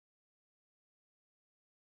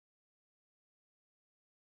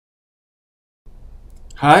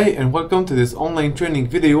Hi and welcome to this online training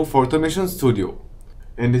video for Automation Studio.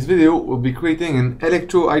 In this video we'll be creating an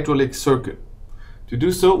electro-hydraulic circuit. To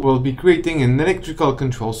do so we'll be creating an electrical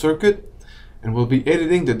control circuit and we'll be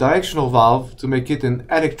editing the directional valve to make it an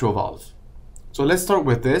electro valve. So let's start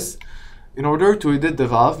with this. In order to edit the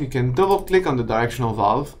valve, you can double click on the directional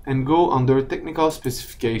valve and go under technical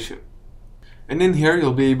specification. And in here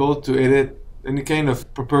you'll be able to edit any kind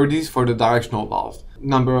of properties for the directional valve.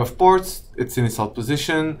 Number of ports, its initial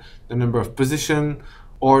position, the number of position,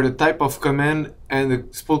 or the type of command and the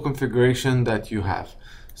spool configuration that you have.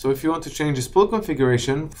 So if you want to change the spool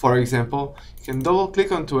configuration, for example, you can double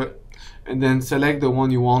click onto it and then select the one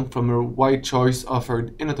you want from a wide choice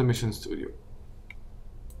offered in Automation Studio.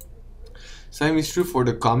 Same is true for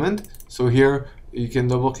the command. So here you can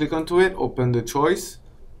double click onto it, open the choice,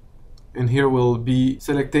 and here we'll be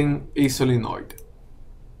selecting a solenoid.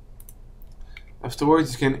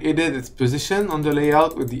 Afterwards, you can edit its position on the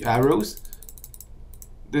layout with the arrows.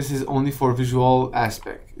 This is only for visual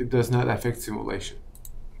aspect. It does not affect simulation.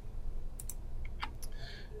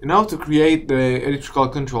 And now to create the electrical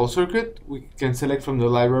control circuit, we can select from the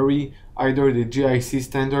library either the GIC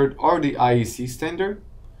standard or the IEC standard.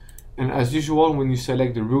 And as usual, when you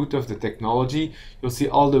select the root of the technology, you'll see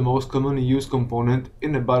all the most commonly used components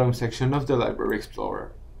in the bottom section of the Library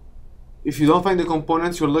Explorer. If you don't find the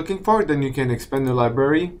components you're looking for, then you can expand the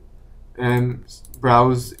library and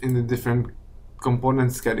browse in the different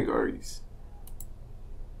components categories.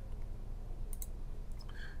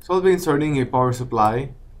 So I'll be inserting a power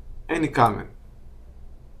supply and a common.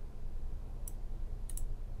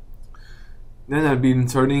 Then I'll be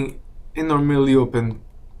inserting a normally open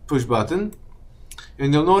push button,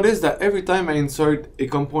 and you'll notice that every time I insert a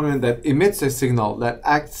component that emits a signal that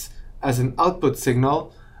acts as an output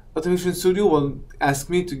signal, Automation Studio will ask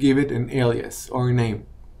me to give it an alias or a name.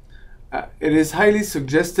 It is highly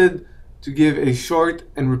suggested to give a short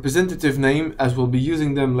and representative name, as we'll be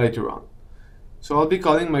using them later on. So I'll be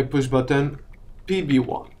calling my push button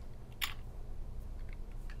PB1.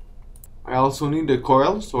 I also need a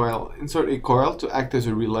coil, so I'll insert a coil to act as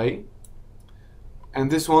a relay.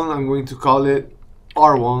 And this one I'm going to call it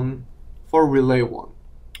R1 for relay 1.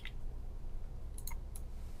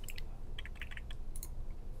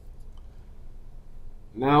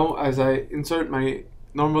 Now as I insert my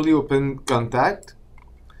normally open contact,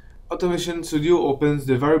 Automation Studio opens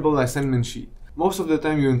the variable assignment sheet. Most of the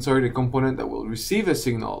time you insert a component that will receive a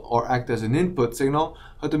signal or act as an input signal,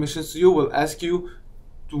 Automation Studio will ask you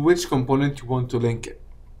to which component you want to link it.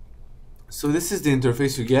 So this is the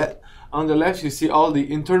interface you get. On the left you see all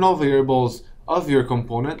the internal variables of your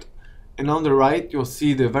component, and on the right you'll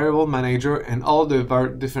see the variable manager and all the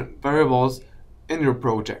different variables in your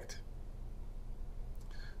project.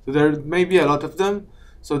 So there may be a lot of them,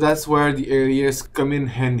 so that's where the alias come in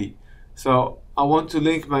handy. So I want to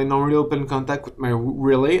link my normally open contact with my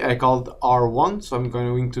relay. I called R1, so I'm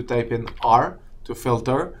going to type in R to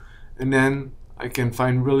filter, and then I can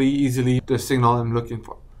find really easily the signal I'm looking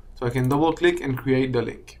for. So I can double click and create the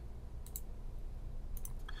link.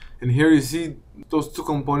 And here you see those two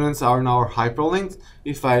components are now hyperlinked.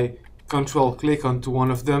 If I control click onto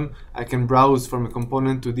one of them, I can browse from a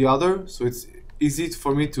component to the other, so it's easy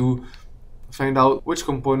for me to find out which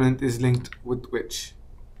component is linked with which.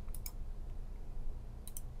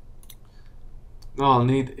 Now I'll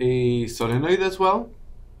need a solenoid as well.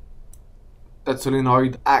 That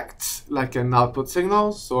solenoid acts like an output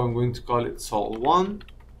signal, so I'm going to call it Sol1.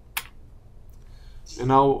 And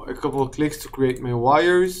now a couple of clicks to create my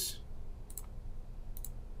wires.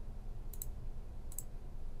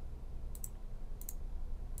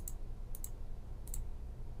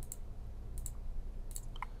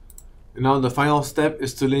 And now the final step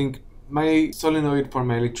is to link my solenoid for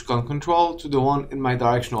my electrical control to the one in my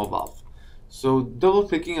directional valve. So double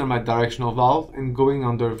clicking on my directional valve and going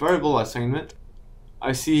under variable assignment,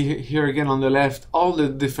 I see here again on the left all the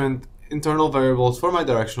different internal variables for my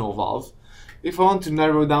directional valve. If I want to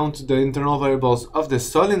narrow down to the internal variables of the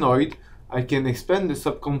solenoid, I can expand the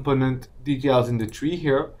subcomponent details in the tree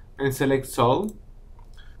here and select Sol.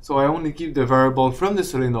 So I only keep the variable from the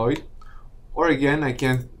solenoid, or again I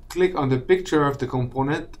can click on the picture of the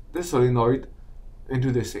component, the solenoid, and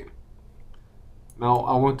do the same. Now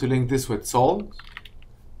I want to link this with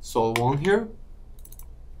Sol1 here.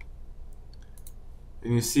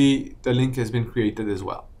 And you see the link has been created as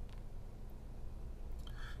well.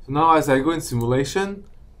 So now as I go in simulation,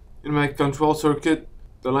 in my control circuit,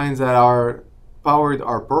 the lines that are powered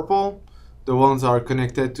are purple, the ones that are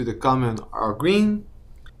connected to the common are green.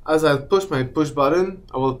 As I push my push button,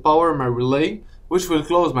 I will power my relay, which will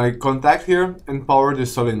close my contact here and power the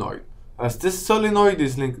solenoid. As this solenoid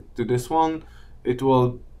is linked to this one, it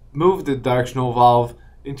will move the directional valve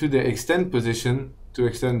into the extend position to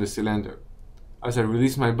extend the cylinder. As I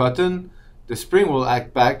release my button, the spring will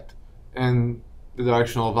act back and the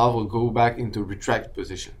directional valve will go back into retract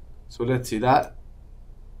position. So let's see that.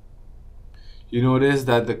 You notice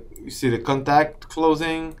that you see the contact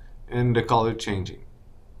closing and the color changing.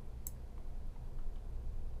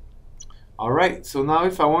 Alright, so now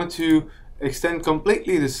if I want to extend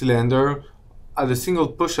completely the cylinder at a single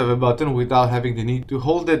push of a button without having the need to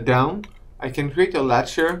hold it down, I can create a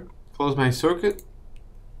latch here, close my circuit,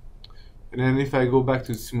 and then if I go back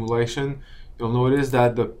to simulation, you'll notice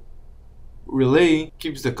that the relay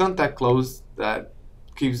keeps the contact closed that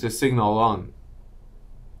keeps the signal on.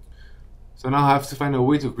 So now I have to find a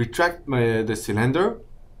way to retract the cylinder.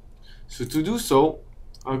 So to do so,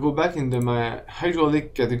 I'll go back into my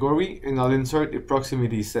hydraulic category and I'll insert a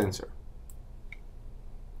proximity sensor.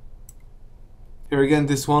 Here again,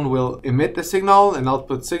 this one will emit the signal, an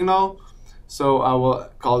output signal, so I will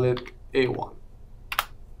call it A1.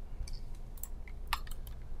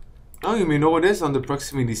 Now you may notice on the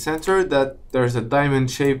proximity sensor that there's a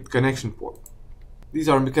diamond-shaped connection port. These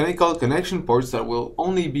are mechanical connection ports that will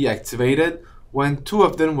only be activated when two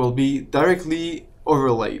of them will be directly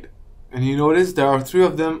overlaid. And you notice there are three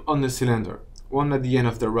of them on the cylinder, one at the end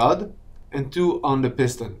of the rod and two on the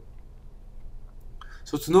piston.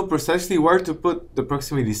 So to know precisely where to put the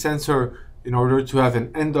proximity sensor in order to have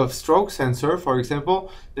an end of stroke sensor, for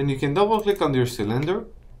example, then you can double click on your cylinder,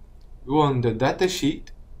 go on the data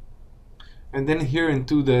sheet, and then here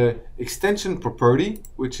into the extension property,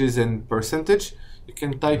 which is in percentage, you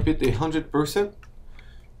can type it 100%.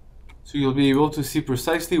 So you'll be able to see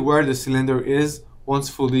precisely where the cylinder is once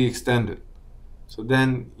fully extended. So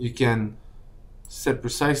then you can set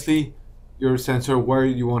precisely your sensor where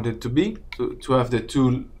you want it to be, to have the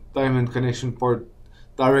two diamond connection port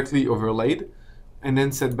directly overlaid, and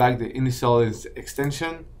then set back the initial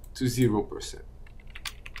extension to 0%.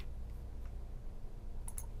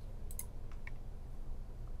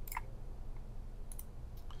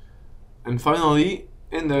 And finally,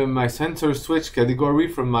 in my sensor switch category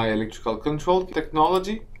from my electrical control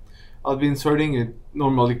technology, I'll be inserting a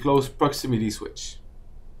normally closed proximity switch.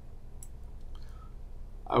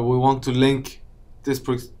 I will want to link this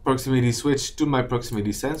proximity switch to my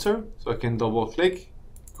proximity sensor, so I can double click,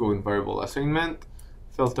 go in variable assignment,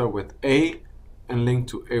 filter with A, and link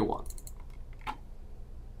to A1.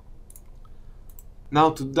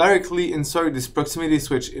 Now to directly insert this proximity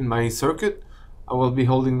switch in my circuit, I will be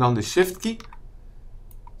holding down the shift key,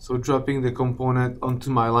 so dropping the component onto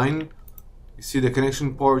my line. You see the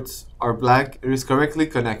connection ports are black, it is correctly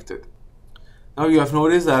connected. Now you have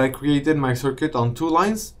noticed that I created my circuit on 2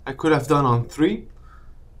 lines. I could have done on 3.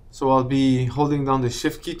 So I'll be holding down the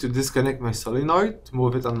shift key to disconnect my solenoid, to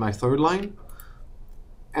move it on my 3rd line,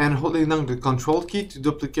 and holding down the control key to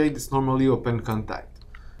duplicate this normally open contact.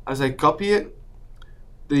 As I copy it,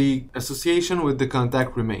 the association with the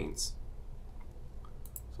contact remains.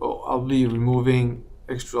 So I'll be removing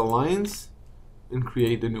extra lines and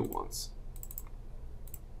create the new ones.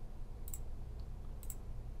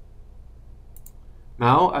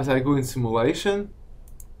 Now, as I go in simulation,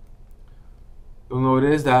 you'll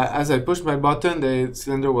notice that as I push my button, the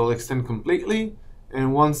cylinder will extend completely,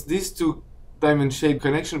 and once these two diamond-shaped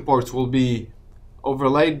connection ports will be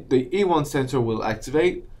overlaid, the E1 sensor will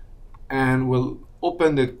activate and will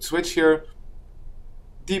open the switch here,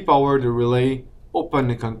 depower the relay, open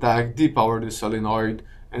the contact, depower the solenoid,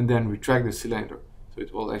 and then retract the cylinder. So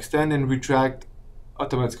it will extend and retract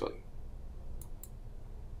automatically.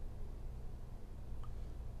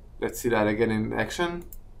 Let's see that again in action.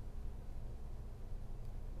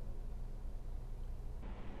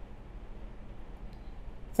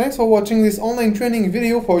 Thanks for watching this online training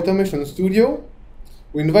video for Automation Studio.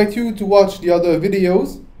 We invite you to watch the other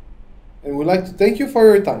videos, and we'd like to thank you for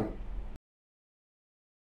your time.